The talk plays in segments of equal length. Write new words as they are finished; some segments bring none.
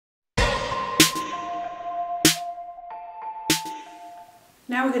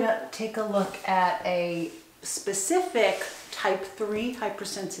Now we're going to take a look at a specific type 3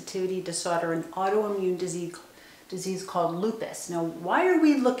 hypersensitivity disorder, an autoimmune disease called lupus. Now, why are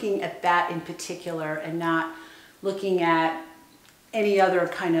we looking at that in particular and not looking at any other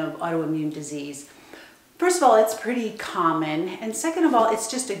kind of autoimmune disease? First of all, it's pretty common, and second of all,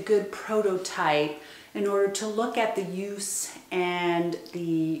 it's just a good prototype in order to look at the use and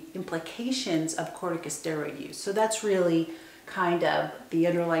the implications of corticosteroid use. So that's really kind of the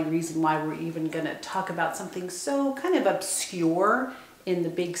underlying reason why we're even going to talk about something so kind of obscure in the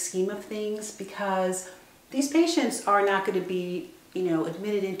big scheme of things, because these patients are not going to be,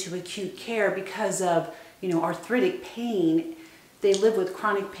 admitted into acute care because of, arthritic pain. They live with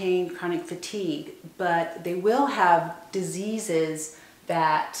chronic pain, chronic fatigue, but they will have diseases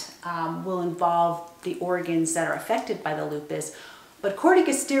that will involve the organs that are affected by the lupus. But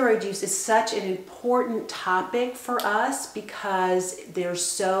corticosteroid use is such an important topic for us because they're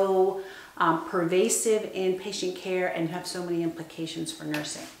so pervasive in patient care and have so many implications for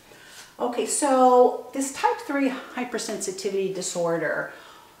nursing. Okay, so this type 3 hypersensitivity disorder,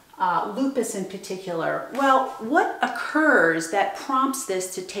 lupus in particular, well, what occurs that prompts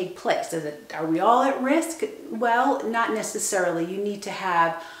this to take place? Are we all at risk? Well, not necessarily. You need to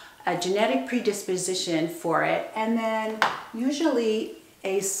have a genetic predisposition for it, and then usually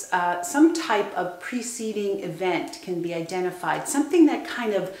some type of preceding event can be identified, something that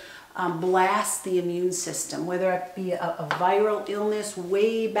kind of blasts the immune system, whether it be a viral illness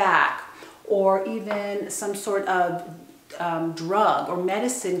way back, or even some sort of drug or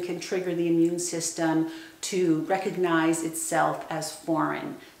medicine can trigger the immune system to recognize itself as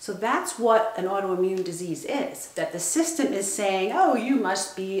foreign. So that's what an autoimmune disease is, that the system is saying, oh, you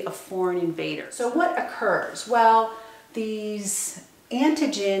must be a foreign invader. So what occurs? Well, these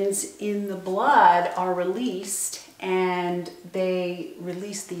antigens in the blood are released, and they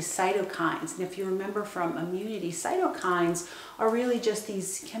release these cytokines. And if you remember from immunity, cytokines are really just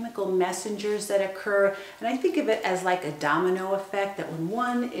these chemical messengers that occur. And I think of it as like a domino effect, that when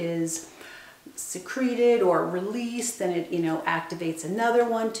one is secreted or released, then it activates another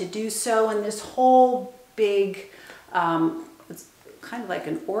one to do so. And this whole big, it's kind of like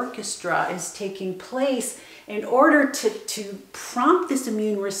an orchestra, is taking place in order to prompt this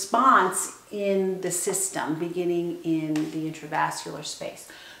immune response in the system, beginning in the intravascular space.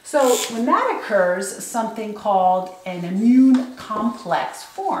 So when that occurs, something called an immune complex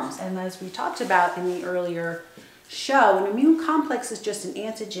forms. And as we talked about in the earlier show, an immune complex is just an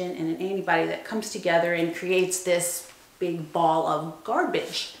antigen and an antibody that comes together and creates this big ball of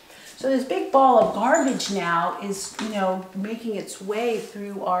garbage. So this big ball of garbage now is, making its way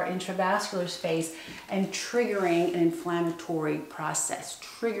through our intravascular space and triggering an inflammatory process,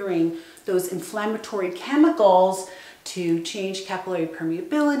 triggering those inflammatory chemicals to change capillary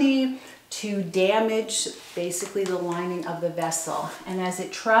permeability, to damage basically the lining of the vessel. And as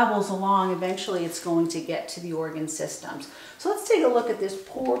it travels along, eventually it's going to get to the organ systems. So let's take a look at this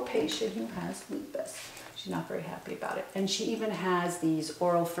poor patient who has lupus. She's not very happy about it. And she even has these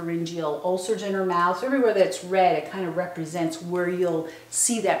oropharyngeal ulcers in her mouth. So everywhere that's red, it kind of represents where you'll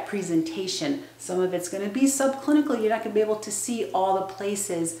see that presentation. Some of it's going to be subclinical. You're not going to be able to see all the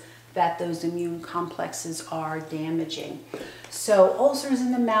places that those immune complexes are damaging. So ulcers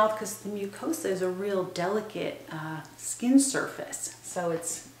in the mouth, because the mucosa is a real delicate skin surface. So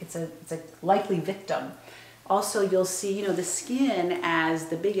it's a likely victim. Also, you'll see, the skin as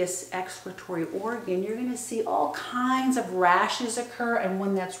the biggest excretory organ. You're going to see all kinds of rashes occur, and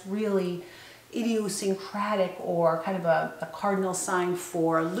one that's really idiosyncratic or kind of a cardinal sign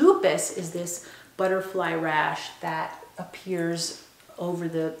for lupus is this butterfly rash that appears over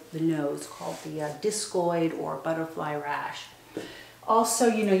the nose, called the discoid or butterfly rash. Also,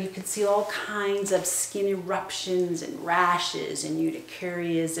 you can see all kinds of skin eruptions and rashes and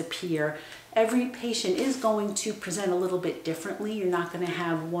urticarias appear. Every patient is going to present a little bit differently. You're not going to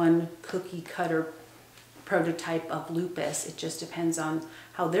have one cookie cutter prototype of lupus. It just depends on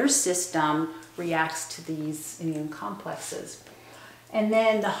how their system reacts to these immune complexes. And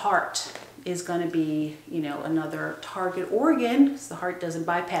then the heart is going to be, another target organ, because the heart doesn't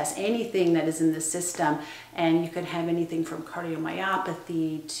bypass anything that is in the system. And you can have anything from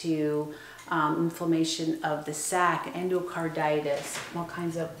cardiomyopathy to inflammation of the sac, endocarditis, all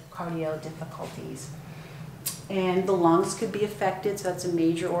kinds of cardio difficulties. And the lungs could be affected, so that's a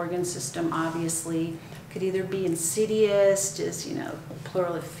major organ system, obviously. Could either be insidious, just,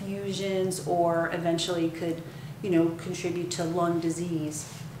 pleural effusions, or eventually could, contribute to lung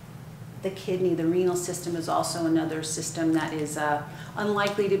disease. the kidney. The renal system is also another system that is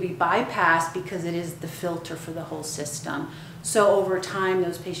unlikely to be bypassed because it is the filter for the whole system. So over time,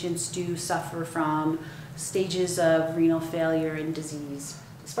 those patients do suffer from stages of renal failure and disease.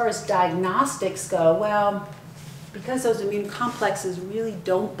 As far as diagnostics go, well, because those immune complexes really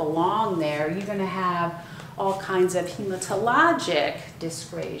don't belong there, you're going to have all kinds of hematologic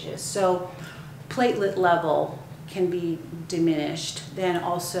dyscrasias. So platelet level can be diminished, then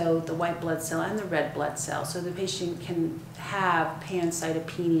also the white blood cell and the red blood cell. So the patient can have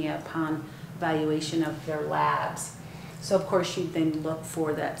pancytopenia upon evaluation of their labs. So of course you then look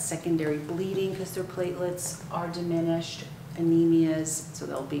for that secondary bleeding because their platelets are diminished, anemias, so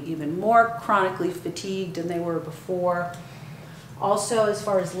they'll be even more chronically fatigued than they were before. Also, as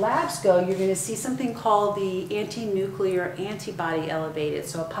far as labs go, you're going to see something called the anti-nuclear antibody elevated,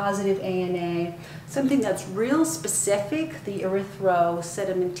 so a positive ANA, something that's real specific, the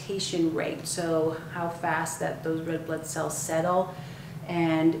erythrosedimentation rate, so how fast that those red blood cells settle,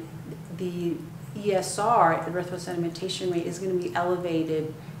 and the ESR, erythrosedimentation rate, is going to be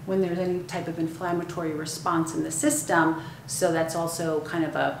elevated when there's any type of inflammatory response in the system. So that's also kind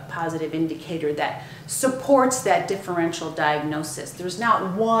of a positive indicator that supports that differential diagnosis. There's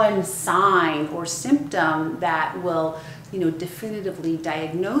not one sign or symptom that will, definitively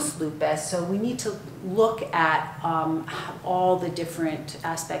diagnose lupus. So we need to look at all the different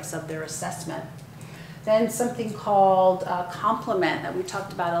aspects of their assessment. Then something called complement that we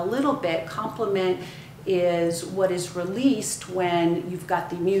talked about a little bit. Complement is what is released when you've got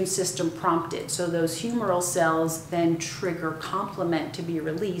the immune system prompted. So those humoral cells then trigger complement to be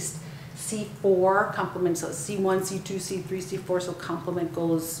released. C4, complement, so C1, C2, C3, C4, so complement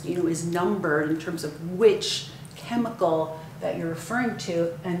goes, is numbered in terms of which chemical that you're referring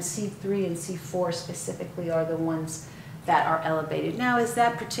to, and C3 and C4 specifically are the ones that are elevated. Now, is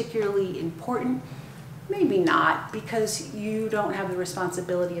that particularly important? Maybe not, because you don't have the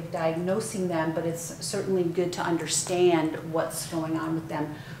responsibility of diagnosing them, but it's certainly good to understand what's going on with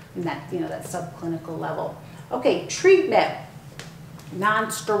them in that, that subclinical level. Okay, treatment.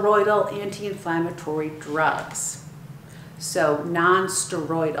 Non-steroidal anti-inflammatory drugs. So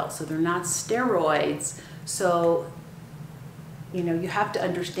non-steroidal, so they're not steroids. So, you have to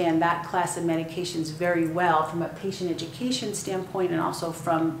understand that class of medications very well from a patient education standpoint and also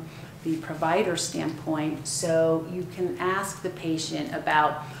from the provider standpoint. So you can ask the patient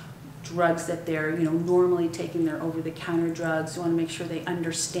about drugs that they're normally taking, their over-the-counter drugs. You want to make sure they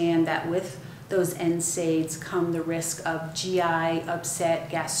understand that with those NSAIDs come the risk of GI upset,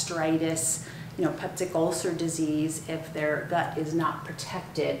 gastritis, peptic ulcer disease if their gut is not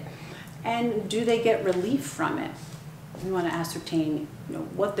protected. And do they get relief from it? We want to ascertain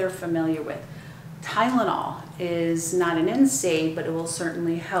what they're familiar with. Tylenol is not an NSAID, but it will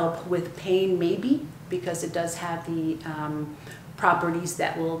certainly help with pain, maybe, because it does have the properties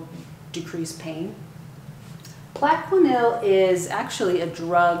that will decrease pain. Plaquenil is actually a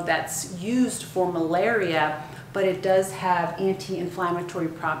drug that's used for malaria, but it does have anti-inflammatory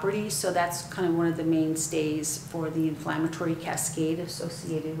properties, so that's kind of one of the mainstays for the inflammatory cascade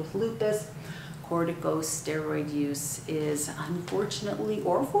associated with lupus. Corticosteroid use is unfortunately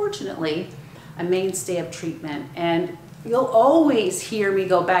or fortunately a mainstay of treatment, and you'll always hear me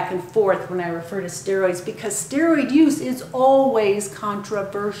go back and forth when I refer to steroids because steroid use is always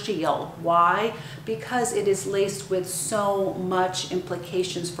controversial. Why? Because it is laced with so much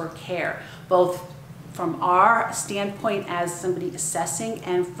implications for care, both from our standpoint as somebody assessing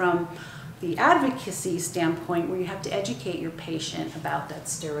and from the advocacy standpoint where you have to educate your patient about that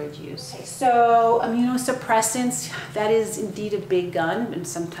steroid use. Okay, so immunosuppressants, that is indeed a big gun and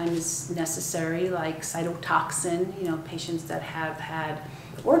sometimes necessary, like cytotoxin, patients that have had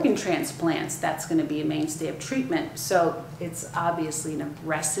organ transplants, that's going to be a mainstay of treatment. So it's obviously an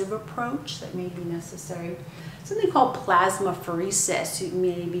aggressive approach that may be necessary. Something called plasmapheresis, you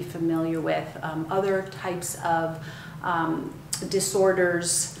may be familiar with. Other types of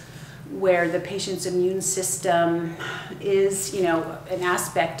disorders where the patient's immune system is, an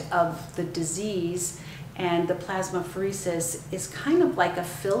aspect of the disease, and the plasmapheresis is kind of like a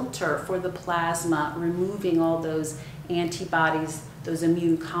filter for the plasma, removing all those antibodies, those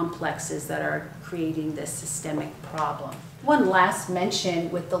immune complexes that are creating this systemic problem. One last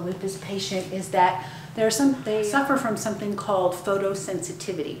mention with the lupus patient is that they suffer from something called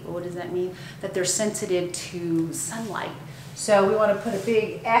photosensitivity. What does that mean? That they're sensitive to sunlight. So we want to put a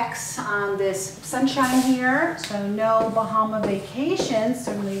big X on this sunshine here, so no Bahama vacations,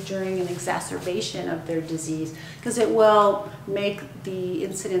 certainly during an exacerbation of their disease, because it will make the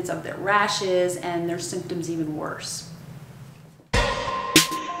incidence of their rashes and their symptoms even worse.